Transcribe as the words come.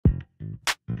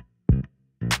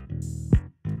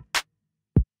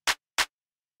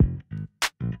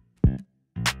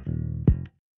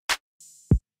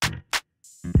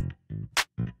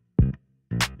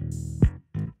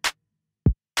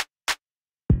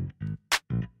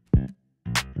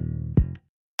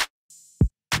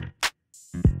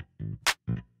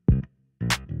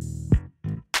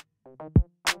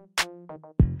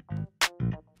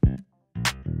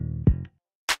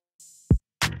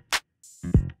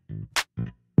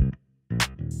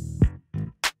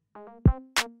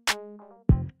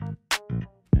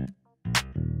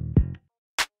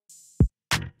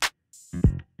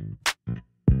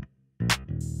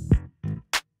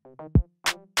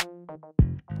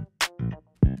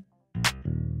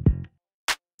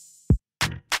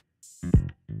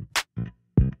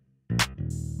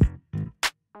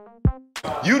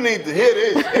You need to hear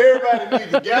this. Everybody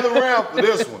needs to gather around for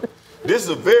this one. This is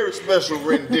a very special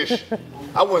rendition.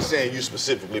 I wasn't saying you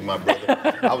specifically, my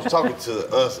brother. I was talking to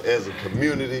us as a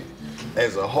community,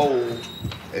 as a whole,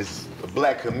 as a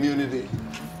black community,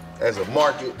 as a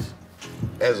market,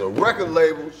 as a record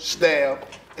label, staff,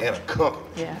 and a company.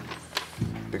 Yeah.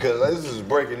 Because this is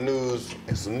breaking news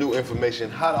and some new information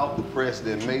hot off the press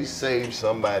that may save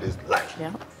somebody's life.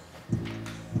 Yeah.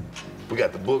 We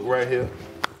got the book right here.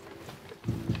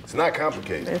 It's not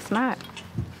complicated. It's not.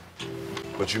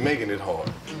 But you're making it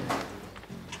hard.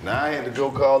 Now I had to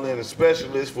go call in a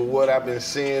specialist for what I've been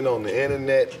seeing on the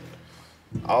internet.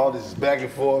 All this back and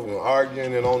forth and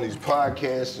arguing and on these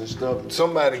podcasts and stuff.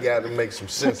 Somebody got to make some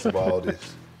sense of all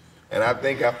this. And I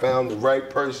think I found the right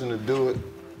person to do it.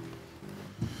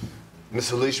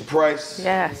 Miss Alicia Price.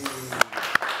 Yes.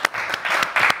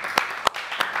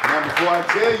 Now before I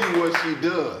tell you what she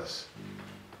does,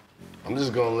 I'm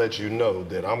just gonna let you know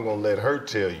that I'm gonna let her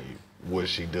tell you what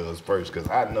she does first, because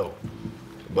I know.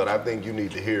 But I think you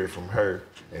need to hear it from her,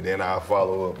 and then I'll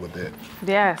follow up with that.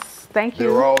 Yes, thank you.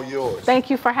 They're all yours. Thank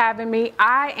you for having me.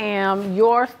 I am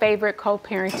your favorite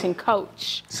co-parenting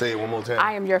coach. Say it one more time.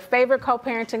 I am your favorite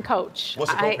co-parenting coach.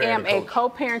 What's a I co-parenting am a coach?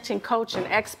 co-parenting coach and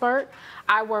expert.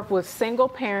 I work with single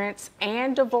parents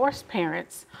and divorced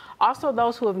parents, also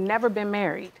those who have never been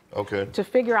married. Okay. To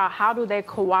figure out how do they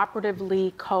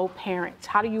cooperatively co-parent?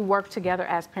 How do you work together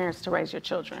as parents to raise your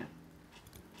children?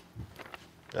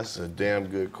 That's a damn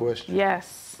good question.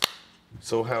 Yes.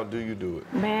 So how do you do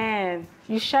it? Man,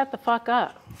 you shut the fuck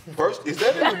up. First, is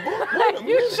that in the book? Wait a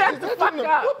You minute. shut Is the that fuck in the,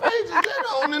 up. what page is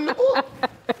that on in the book?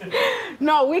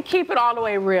 No, we keep it all the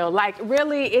way real. Like,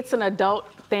 really, it's an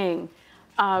adult thing.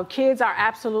 Kids are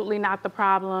absolutely not the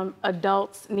problem.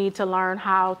 Adults need to learn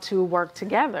how to work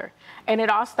together. And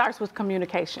it all starts with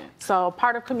communication. So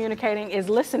part of communicating is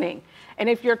listening. And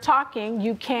if you're talking,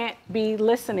 you can't be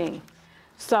listening.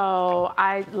 So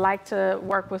I like to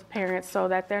work with parents so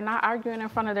that they're not arguing in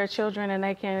front of their children and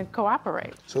they can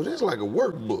cooperate. So this is like a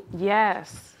workbook.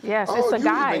 Yes, yes, Oh, it's a you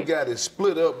guide. even got it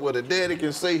split up where the daddy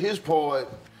can say his part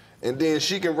and then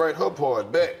she can write her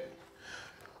part back.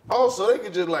 Also, they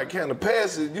could just like kind of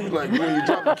pass it. You like when you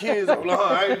drop the kids, I'm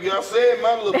like, I said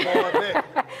my little part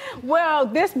back. Well,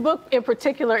 this book in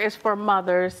particular is for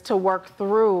mothers to work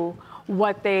through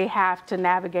what they have to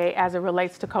navigate as it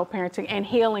relates to co-parenting and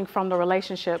healing from the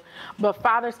relationship. But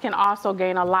fathers can also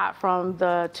gain a lot from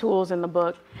the tools in the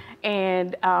book.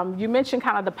 And you mentioned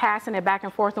kind of the passing it back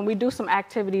and forth, and we do some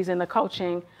activities in the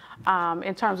coaching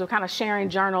in terms of kind of sharing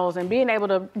journals and being able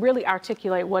to really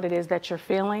articulate what it is that you're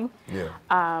feeling. Yeah.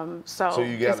 So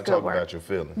you got to talk about your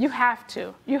feelings. You have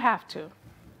to. You have to.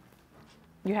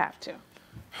 You have to.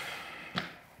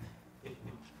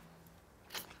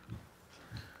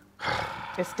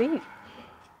 It's deep.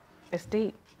 It's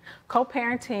deep.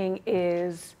 Co-parenting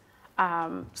is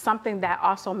something that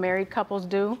also married couples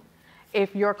do.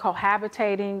 If you're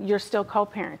cohabitating, you're still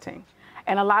co-parenting.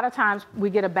 And a lot of times we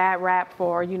get a bad rap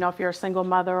for, you know, if you're a single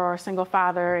mother or a single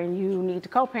father and you need to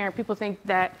co-parent, people think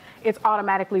that it's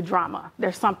automatically drama.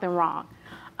 There's something wrong.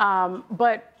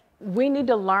 But we need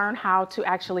to learn how to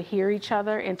actually hear each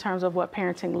other in terms of what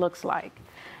parenting looks like.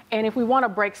 And if we want to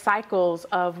break cycles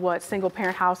of what single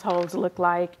parent households look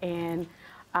like and,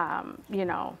 you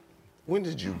know, When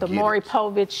did you the get Maury it?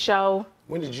 Povich show.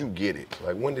 When did you get it?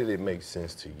 Like, when did it make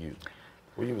sense to you?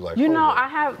 Were you like, You know,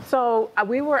 hold up.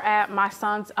 we were at my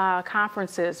son's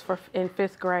conferences in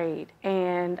 5th grade.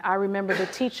 And I remember the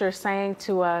teacher saying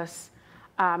to us,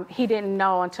 he didn't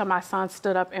know until my son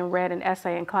stood up and read an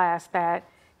essay in class that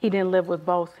he didn't live with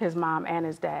both his mom and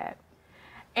his dad.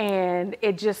 And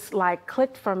it just like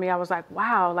clicked for me. I was like,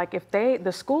 wow, like if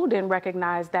the school didn't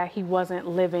recognize that he wasn't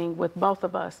living with both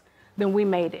of us, then we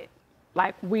made it.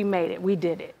 Like we made it, we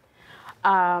did it.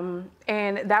 And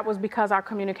that was because our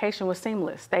communication was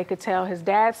seamless. They could tell his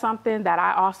dad something that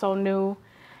I also knew,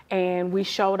 and we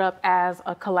showed up as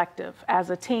a collective,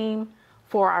 as a team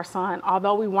for our son,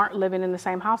 although we weren't living in the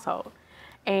same household.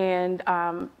 And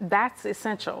that's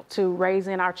essential to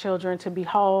raising our children to be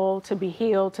whole, to be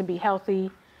healed, to be healthy,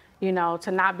 you know, to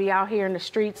not be out here in the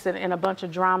streets and in a bunch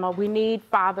of drama. We need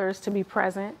fathers to be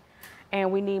present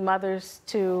and we need mothers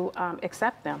to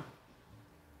accept them.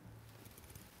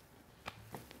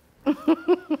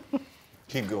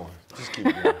 Keep going. Just keep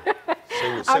going.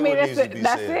 Say what needs to be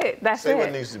that's said. it. That's say it.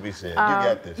 what needs to be said. You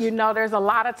got this. You know, there's a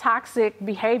lot of toxic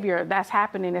behavior that's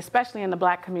happening, especially in the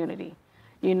Black community.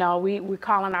 You know, we're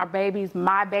calling our babies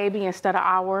my baby instead of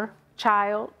our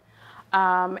child.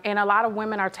 And a lot of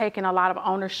women are taking a lot of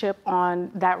ownership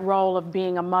on that role of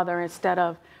being a mother instead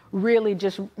of really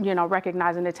just, you know,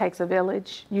 recognizing it takes a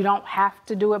village. You don't have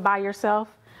to do it by yourself.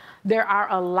 There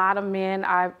are a lot of men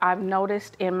I've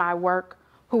noticed in my work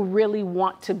who really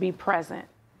want to be present.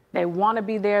 They want to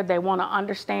be there. They want to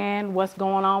understand what's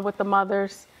going on with the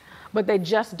mothers, but they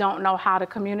just don't know how to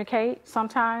communicate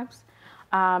sometimes.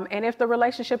 And if the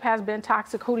relationship has been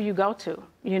toxic, who do you go to?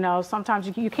 You know, sometimes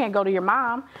you can't go to your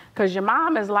mom because your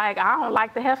mom is like, I don't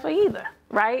like the heifer either,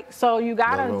 right? So you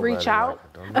got to reach out,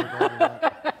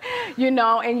 you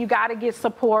know, and you got to get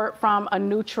support from a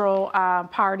neutral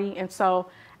party. And so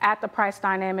at the Price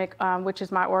Dynamic, which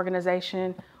is my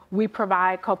organization, we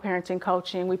provide co-parenting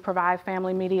coaching, we provide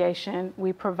family mediation,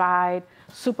 we provide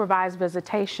supervised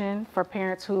visitation for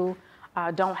parents who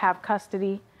don't have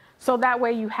custody. So that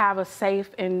way you have a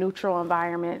safe and neutral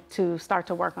environment to start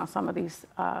to work on some of these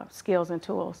skills and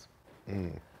tools.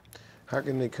 How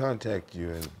can they contact you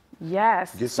and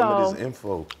get some of this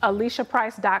info?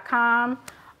 AliciaPrice.com,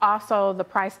 also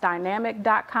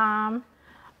thepricedynamic.com,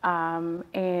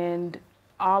 and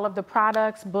all of the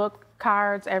products, book,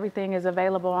 cards, everything is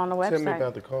available on the website. Tell me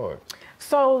about the cards.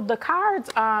 So the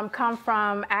cards come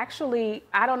from, actually,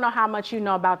 I don't know how much you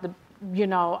know about the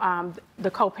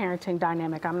co-parenting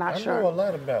dynamic. I'm not sure. I know a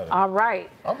lot about it. All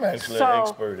right. I'm actually an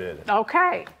expert at it.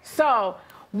 Okay. So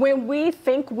when we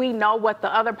think we know what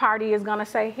the other party is going to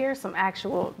say, here's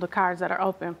the cards that are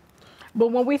open. But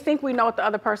when we think we know what the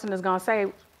other person is going to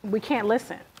say, we can't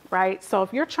listen, right? So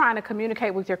if you're trying to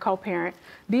communicate with your co-parent,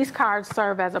 these cards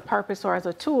serve as a purpose or as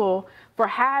a tool for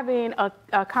having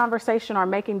a conversation or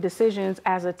making decisions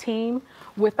as a team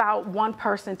without one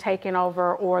person taking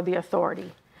over or the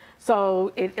authority.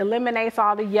 So it eliminates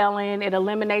all the yelling. It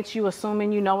eliminates you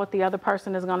assuming you know what the other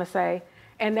person is going to say.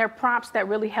 And they're prompts that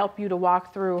really help you to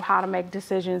walk through how to make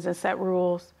decisions and set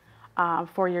rules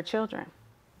for your children.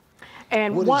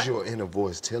 And what is your inner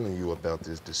voice telling you about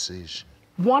this decision?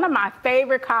 One of my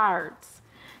favorite cards,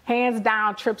 hands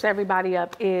down, trips everybody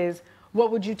up, is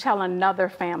what would you tell another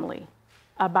family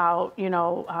about,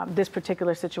 this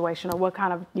particular situation, or what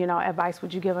kind of, advice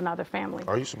would you give another family?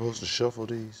 Are you supposed to shuffle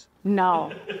these?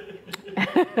 No.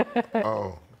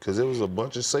 Oh, because there was a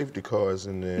bunch of safety cards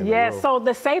in there. Yeah, so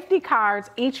the safety cards,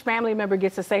 each family member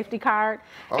gets a safety card.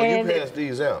 Oh, and you pass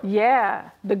these out? Yeah,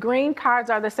 the green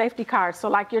cards are the safety cards. So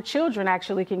like your children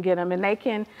actually can get them, and they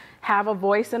can have a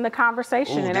voice in the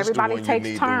conversation, and everybody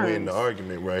takes turns. To win the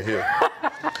argument right here.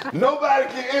 Nobody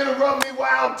can interrupt me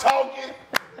while I'm talking.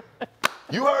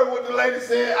 You heard what the lady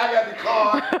said. I got the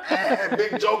card.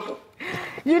 Big joker.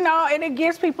 And it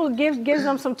gives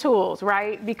them some tools,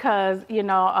 right? Because, a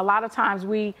lot of times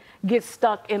we get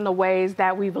stuck in the ways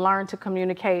that we've learned to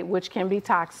communicate, which can be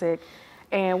toxic.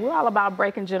 And we're all about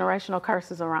breaking generational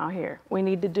curses around here. We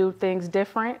need to do things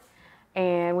different,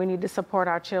 and we need to support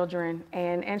our children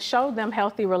and show them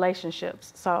healthy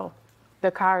relationships. So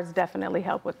the cards definitely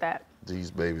help with that.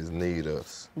 These babies need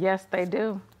us. Yes, they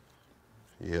do.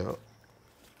 Yeah.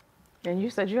 And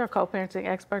you said you're a co-parenting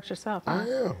expert yourself, huh? I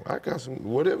am. I got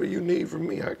whatever you need from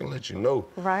me, I can let you know.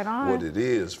 Right on. What it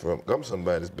is I'm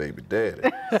somebody's baby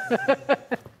daddy.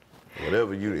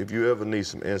 If you ever need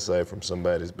some insight from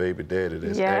somebody's baby daddy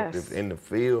that's active in the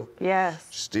field,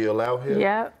 still out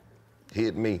here,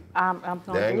 hit me. I'm going to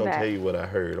do that. I ain't going to tell you what I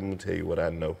heard. I'm going to tell you what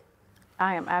I know.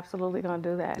 I am absolutely going to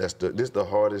do that. This is the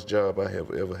hardest job I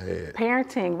have ever had.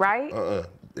 Parenting, right?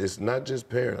 It's not just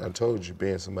parent. I told you,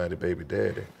 being somebody's baby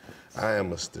daddy. I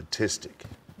am a statistic.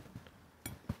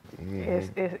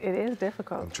 Mm-hmm. It is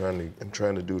difficult. I'm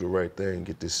trying to do the right thing,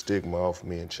 get this stigma off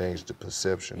me, and change the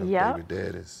perception of baby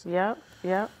daddies.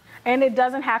 Yep. And it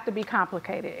doesn't have to be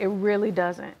complicated. It really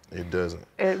doesn't. It doesn't.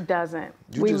 It doesn't.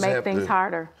 We make things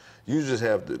harder. You just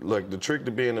have to, the trick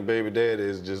to being a baby daddy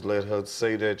is just let her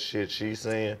say that shit she's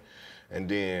saying, and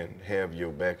then have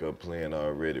your backup plan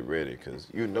already ready, because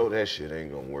that shit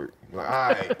ain't gonna work. Like, all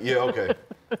right, yeah, okay,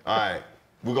 all right.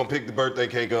 We're going to pick the birthday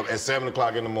cake up at 7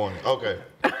 o'clock in the morning. Okay.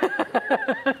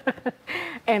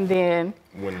 And then,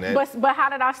 but how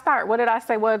did I start? What did I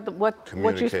say? What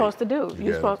you're supposed to do?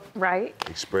 You're supposed, right?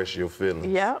 Express your feelings.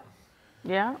 Yep.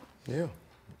 Yeah.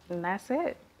 And that's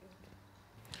it.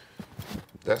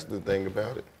 That's the thing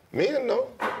about it. Men know.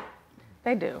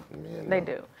 They do. They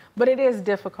do. But it is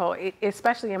difficult,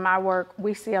 especially in my work.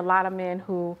 We see a lot of men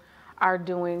who are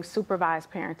doing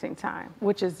supervised parenting time,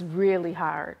 which is really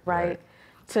hard, right?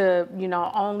 To, you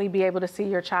know, only be able to see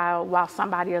your child while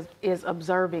somebody is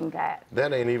observing that.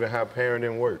 That ain't even how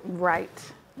parenting works.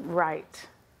 Right, right.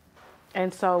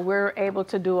 And so we're able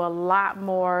to do a lot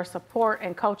more support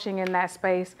and coaching in that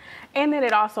space. And then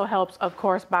it also helps, of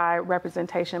course, by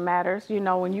representation matters. You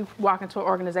know, when you walk into an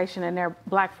organization and there are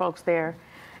Black folks there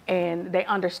and they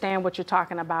understand what you're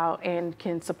talking about and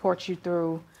can support you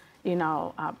through, you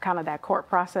know, kind of that court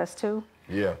process too.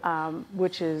 Yeah.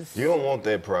 Which is... You don't want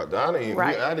that process.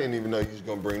 Right. I didn't even know you was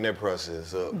gonna bring that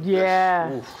process up.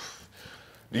 Yeah.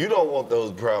 You don't want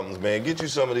those problems, man. Get you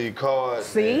some of these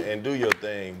cards and do your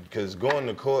thing, because going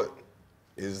to court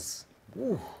is...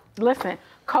 Listen,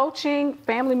 coaching,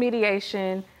 family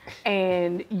mediation,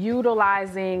 and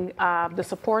utilizing the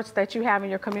supports that you have in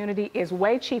your community is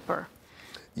way cheaper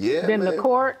than the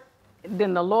court,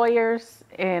 than the lawyers,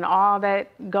 and all that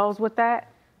goes with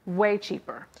that. Way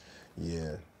cheaper.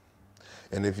 Yeah.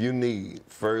 And if you need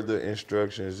further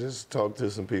instructions, just talk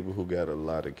to some people who got a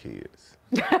lot of kids.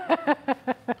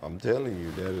 I'm telling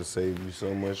you, that'll save you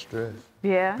so much stress.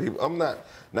 Yeah. People, I'm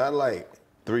not like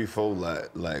 3, 4,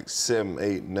 like 7,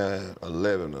 8, 9,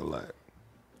 11 a lot.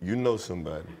 You know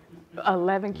somebody.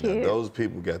 11 kids. Now, those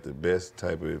people got the best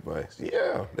type of advice.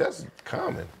 Yeah, that's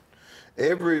common.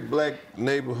 Every Black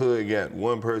neighborhood got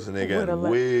one person that got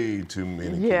way too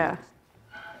many kids. Yeah.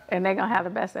 And they're gonna have the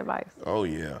best advice. Oh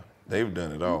yeah, they've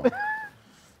done it all.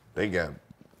 They got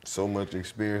so much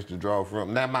experience to draw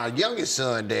from. Now my youngest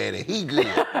son, daddy, he good.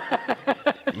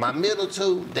 My middle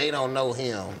two, they don't know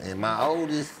him, and my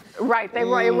oldest. Right, it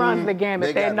runs the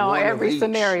gamut. They know every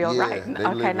scenario, yeah, right?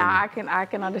 Okay, now I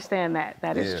can understand that.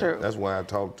 That is true. That's why I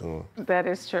talk to him. That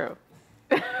is true.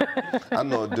 I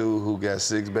know a dude who got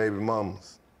 6 baby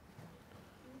mamas.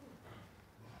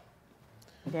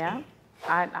 Yeah.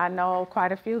 I know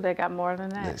quite a few that got more than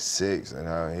that. 6,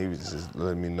 and he was just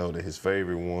letting me know that his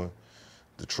favorite one,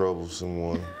 the troublesome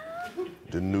one,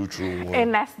 the neutral one.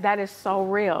 And that is so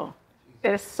real.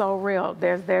 It's so real.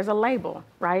 There's a label,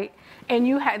 right? And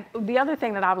the other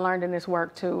thing that I've learned in this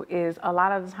work too is a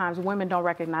lot of the times women don't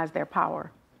recognize their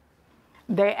power.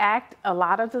 They act a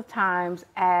lot of the times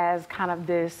as kind of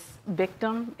this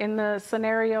victim in the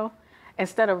scenario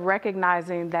instead of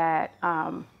recognizing that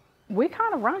we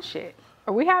kind of run shit.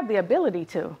 Or we have the ability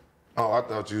to. Oh, I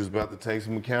thought you was about to take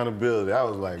some accountability. I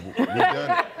was like, we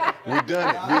done it. We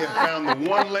done it. We have found the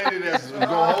one lady that's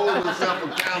gonna hold herself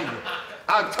accountable.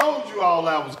 I told you all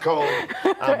I was cold.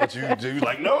 But you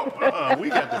like, nope, we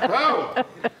got the power.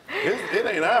 It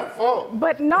ain't our fault.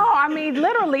 But no, I mean,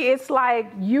 literally, it's like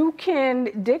you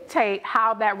can dictate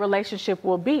how that relationship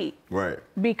will be. Right.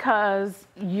 Because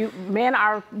men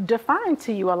are deferring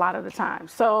to you a lot of the time.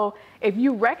 So if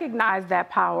you recognize that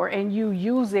power and you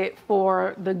use it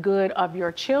for the good of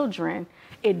your children,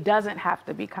 it doesn't have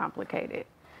to be complicated.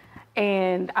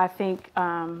 And I think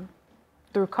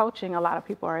through coaching, a lot of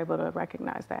people are able to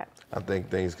recognize that. I think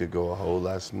things could go a whole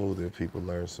lot smoother if people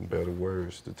learn some better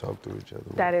words to talk to each other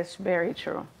with. That is very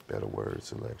true. Better word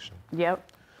selection.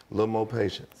 Yep. A little more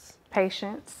patience.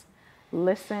 Patience.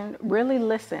 Listen, really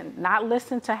listen. Not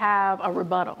listen to have a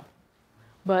rebuttal,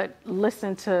 but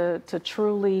listen to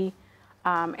truly,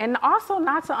 and also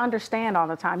not to understand all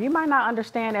the time. You might not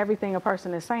understand everything a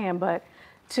person is saying, but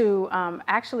to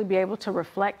actually be able to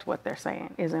reflect what they're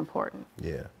saying is important.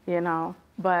 Yeah. You know,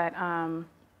 but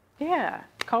yeah,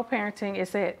 co-parenting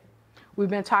is it. We've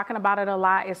been talking about it a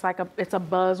lot. It's like it's a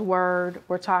buzzword.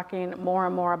 We're talking more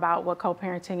and more about what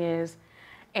co-parenting is.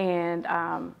 And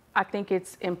I think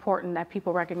it's important that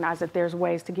people recognize that there's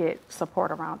ways to get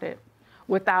support around it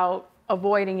without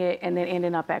avoiding it and then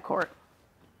ending up at court.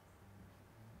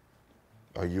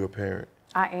 Are you a parent?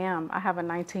 I am. I have a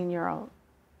 19-year-old.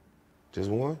 Just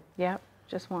one? Yep,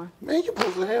 just one. Man, you're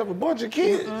supposed to have a bunch of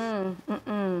kids.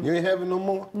 You ain't having no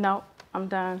more? Nope, I'm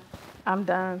done. I'm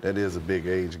done. That is a big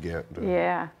age gap, though.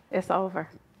 Yeah, it's over.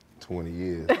 20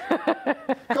 years.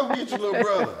 Come get your little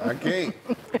brother. I can't.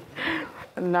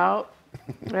 Nope,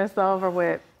 it's over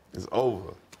with. It's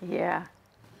over. Yeah.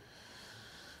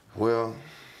 Well,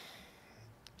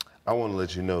 I want to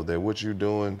let you know that what you're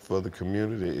doing for the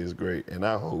community is great, and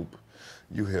I hope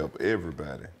you help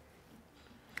everybody.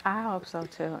 I hope so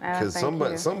too. Because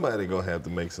somebody gonna have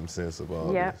to make some sense of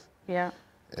all this. Yeah.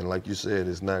 And like you said,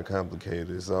 it's not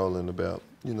complicated. It's all in about,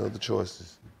 the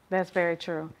choices. That's very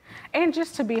true. And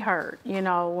just to be heard,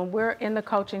 when we're in the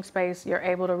coaching space, you're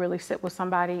able to really sit with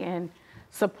somebody and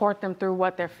support them through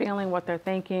what they're feeling, what they're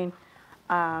thinking.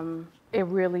 It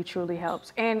really, truly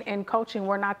helps. And in coaching,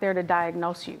 we're not there to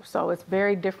diagnose you. So it's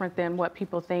very different than what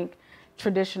people think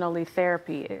traditionally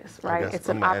therapy is, right? It's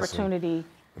an opportunity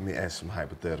Let me ask some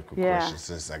hypothetical Yeah. questions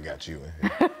since I got you in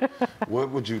here. What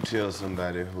would you tell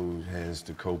somebody who has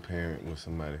to co-parent with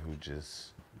somebody who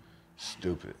just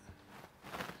stupid?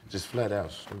 Just flat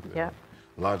out stupid. Yep.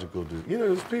 Logical,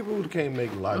 there's people who can't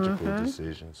make logical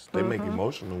decisions. They make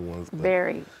emotional ones, but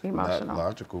Very emotional. not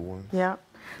logical ones. Yeah.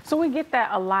 So we get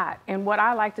that a lot. And what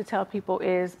I like to tell people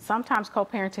is sometimes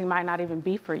co-parenting might not even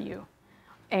be for you.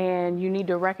 And you need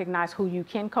to recognize who you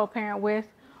can co-parent with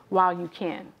while you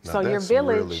can. Now, so that's your some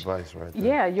real village, advice right there.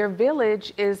 yeah, your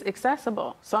village is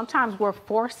accessible. Sometimes we're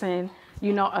forcing,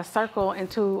 a circle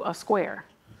into a square.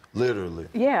 Literally.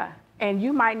 Yeah. And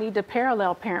you might need to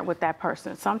parallel parent with that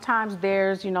person. Sometimes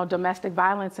there's, domestic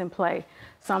violence in play.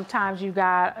 Sometimes you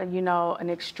got, an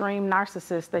extreme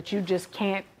narcissist that you just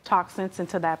can't talk sense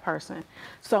into that person.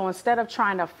 So instead of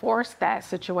trying to force that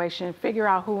situation, figure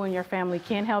out who in your family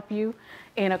can help you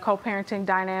in a co-parenting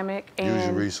dynamic. And Use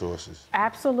your resources.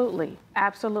 Absolutely.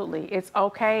 Absolutely. It's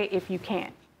okay if you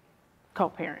can't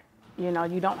co-parent. You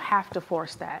don't have to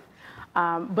force that.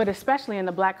 But especially in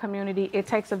the Black community, it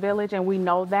takes a village, and we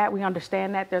know that. We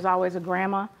understand that. There's always a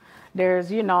grandma.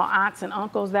 There's, aunts and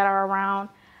uncles that are around.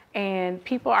 And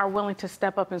people are willing to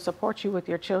step up and support you with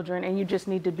your children. And you just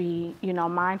need to be,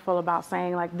 mindful about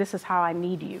saying, like, this is how I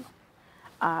need you.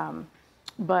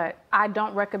 But I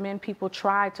don't recommend people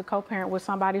try to co-parent with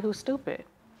somebody who's stupid.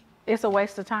 It's a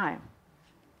waste of time.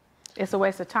 It's a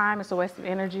waste of time. It's a waste of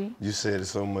energy. You said it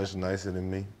so much nicer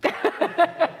than me.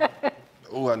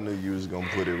 Oh, I knew you was gonna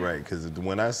put it right, because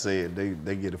when I say it,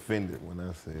 they get offended when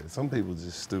I say it. Some people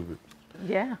just stupid.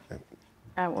 Yeah.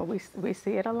 Well, we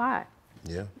see it a lot.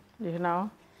 Yeah.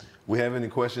 We have any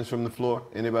questions from the floor?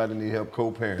 Anybody need help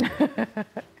co-parenting?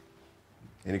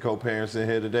 Any co-parents in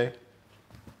here today?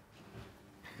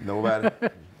 Nobody?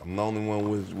 I'm the only one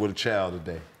with a child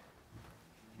today.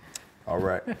 All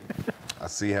right. I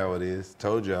see how it is.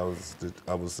 Told you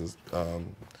I was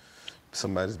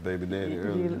somebody's baby daddy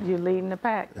earlier. You leading the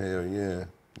pack. Hell yeah.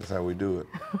 That's how we do it.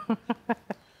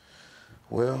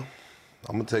 Well,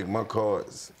 I'm going to take my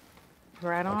cards.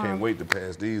 Right on. I can't wait to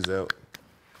pass these out.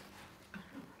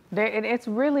 It's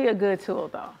really a good tool,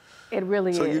 though. It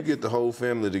really is. So you get the whole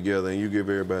family together and you give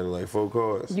everybody like 4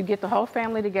 cards? You get the whole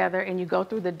family together and you go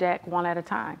through the deck one at a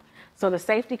time. So the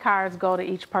safety cards go to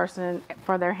each person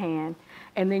for their hand,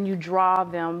 and then you draw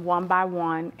them one by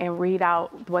one and read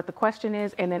out what the question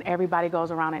is, and then everybody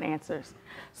goes around and answers.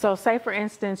 So say, for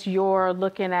instance, you're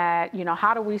looking at,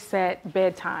 how do we set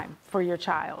bedtime for your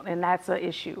child? And that's an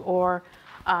issue. Or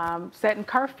setting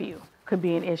curfew could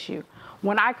be an issue.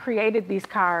 When I created these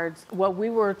cards, what we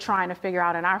were trying to figure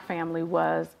out in our family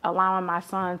was allowing my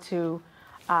son to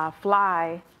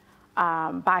fly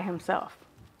by himself.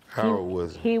 How old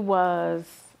was he? He was,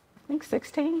 I think,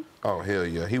 16. Oh, hell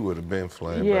yeah. He would have been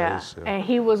flying by himself. And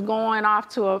he was going off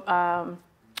to a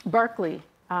Berkeley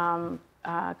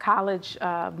college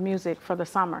of music for the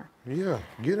summer. Yeah,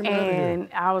 get him out of here. And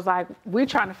I was like, we're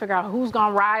trying to figure out who's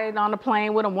going to ride on the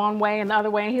plane with him one way and the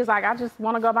other way. And he was like, I just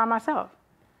want to go by myself.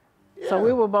 Yeah. So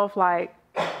we were both like,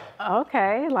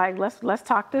 okay, like, let's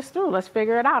talk this through. Let's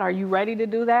figure it out. Are you ready to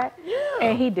do that? Yeah.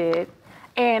 And he did.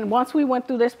 And once we went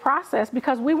through this process,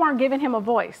 because we weren't giving him a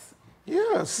voice.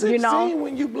 Yeah, 16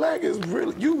 when you Black is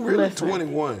really, you really Listen.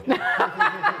 21.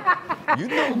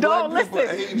 Don't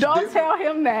listen. Don't tell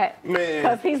him that. Man.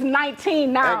 Because he's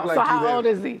 19 now, Like so how old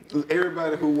is he?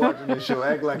 Everybody who watching this show,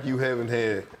 act like you haven't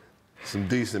had some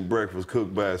decent breakfast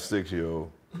cooked by a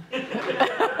 6-year-old. You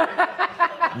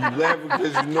laughing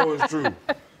because you know it's true.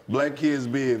 Black kids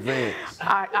be advanced.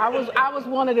 I was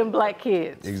one of them black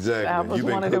kids. Exactly. You've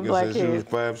been cooking since you was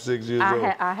 5, 6 years old?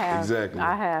 I have. Exactly.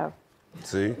 I have.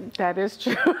 See? That is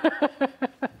true.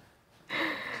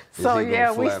 So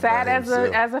yeah, we sat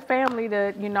as a family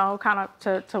to, kind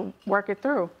of to work it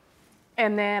through.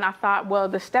 And then I thought, well,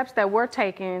 the steps that we're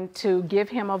taking to give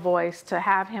him a voice, to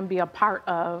have him be a part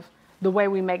of the way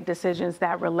we make decisions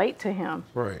that relate to him.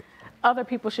 Right. Other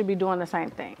people should be doing the same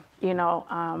thing,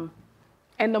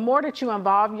 And the more that you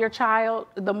involve your child,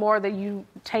 the more that you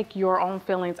take your own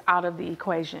feelings out of the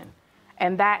equation.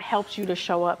 And that helps you to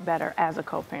show up better as a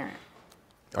co-parent.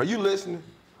 Are you listening?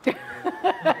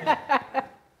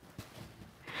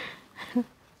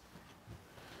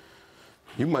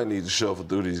 You might need to shuffle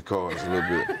through these cards a little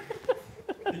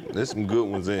bit. There's some good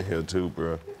ones in here too,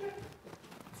 bro.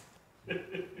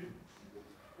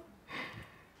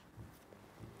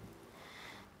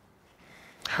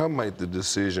 How might the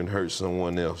decision hurt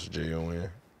someone else, J.O.N.?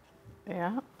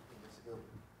 Yeah.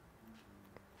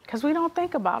 Because we don't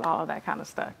think about all of that kind of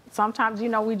stuff. Sometimes,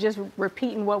 we just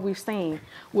repeating what we've seen,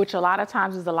 which a lot of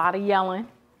times is a lot of yelling,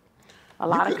 a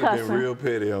lot You of could have been cussing. real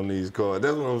petty on these cards.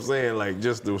 That's what I'm saying. Like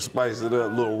just to spice it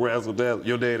up, little razzle dazzle.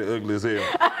 Your daddy ugly as hell.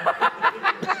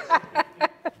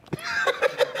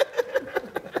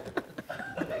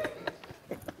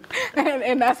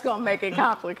 and that's gonna make it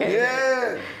complicated.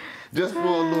 Yeah. Just for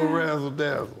a little razzle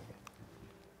dazzle.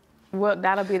 Well,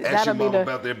 that'll be Ask your mama the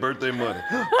about their birthday money.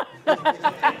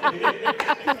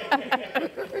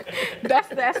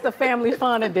 that's the family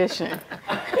fun edition.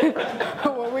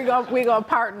 Where we gonna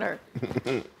partner.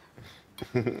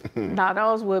 Now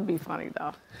those would be funny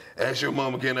though. Ask your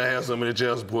mama, can I have some of the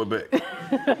child support back?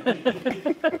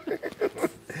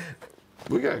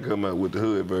 We gotta come out with the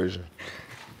hood version.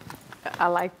 I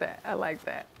like that. I like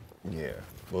that. Yeah.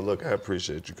 Well, look, I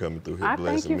appreciate you coming through here, I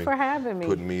blessing thank you me, for having me.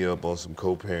 putting me up on some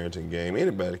co-parenting game.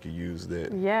 Anybody could use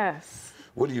that. Yes.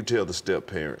 What do you tell the step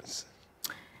parents?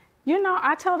 You know,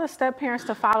 I tell the step parents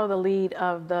to follow the lead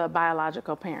of the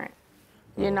biological parent.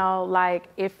 You know, like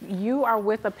if you are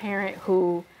with a parent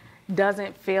who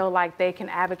doesn't feel like they can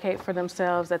advocate for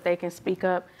themselves, that they can speak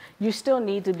up, you still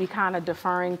need to be kind of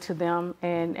deferring to them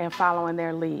and following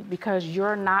their lead because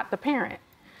you're not the parent.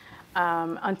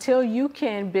 Until you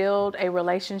can build a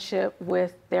relationship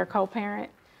with their co-parent,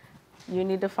 you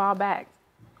need to fall back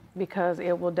because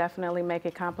it will definitely make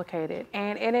it complicated.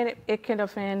 And it can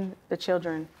offend the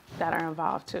children that are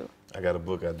involved too. I got a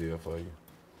book idea for you.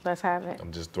 Let's have it.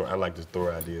 I like to throw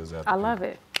ideas out. I love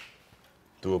it.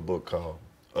 Do a book called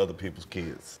Other People's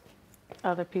Kids.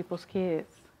 Other people's kids.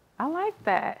 I like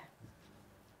that.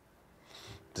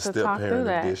 The So step talk through parent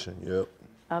that. edition. Yep.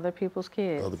 Other people's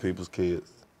kids. Other People's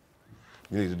Kids.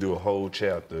 You need to do a whole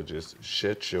chapter. Just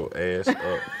shut your ass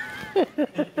up.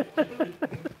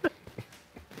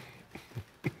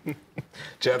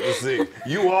 Chapter 6.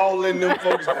 You all in them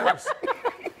folks' house.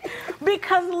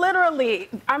 Because literally,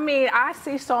 I mean, I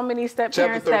see so many step Chapter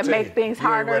parents 13. that make things You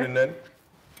ain't harder. running nothing.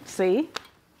 See?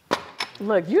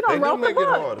 Look, you They don't do wrote the make it book.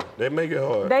 harder. They make it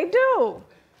hard. They do.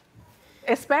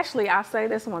 Especially, I'll say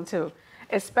this one too.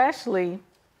 Especially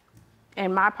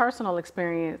in my personal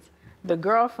experience, the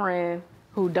girlfriend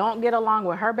who don't get along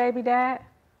with her baby dad,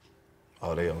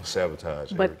 Oh, they on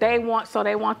sabotage. but they want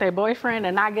their boyfriend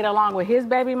to not get along with his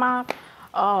baby mom.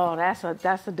 Oh, that's a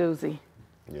doozy.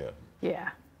 Yeah. Yeah.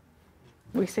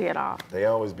 We see it all. They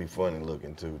always be funny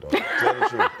looking too, don't they? Tell the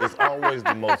truth. It's always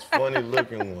the most funny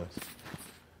looking ones.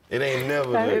 It ain't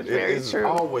never That is very it's true.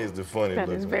 always the funny That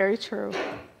looking is ones. very true.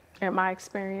 In my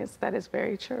experience, that is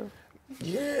very true.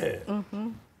 Yeah.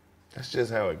 That's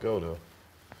just how it go though.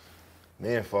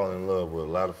 Men fall in love with a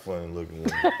lot of funny looking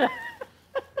women.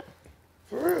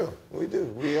 For real, we do.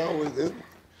 We always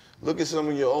look at some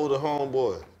of your older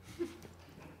homeboys.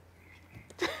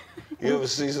 You ever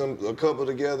see a couple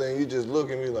together and you just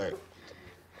look at me like,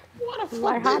 what the fuck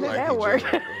Like, how they did like that each work?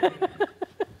 other?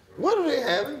 What do they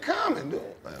have in common, dude?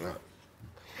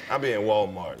 I be in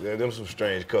Walmart. Them some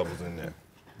strange couples in there.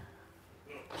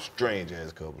 Strange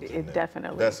ass couples in there.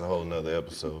 Definitely. That's a whole nother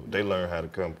episode. They learn how to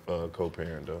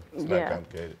co-parent though. It's not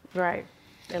complicated. Right.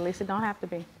 At least it don't have to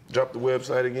be. Drop the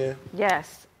website again.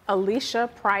 Yes,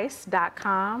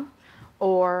 AliciaPrice.com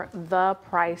or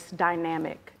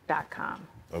thepricedynamic.com.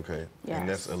 Okay. Yes. And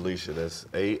that's Alicia. That's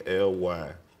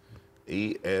ALYESHA.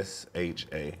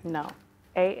 No,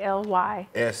 ALYSHA.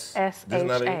 S. This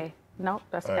not a? Nope,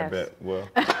 that's All right, S. bet. Well,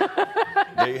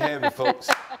 there you have it, folks.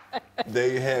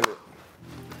 There you have it.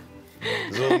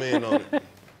 Zoom in on it.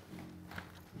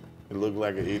 It looked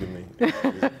like an E to me.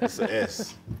 It's an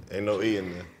S. Ain't no E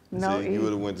in there. No See, E. you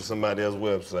would have went to somebody else's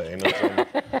website. Ain't no telling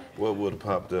what would have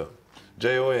popped up.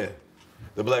 JON,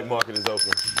 the black market is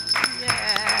open.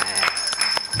 Yeah.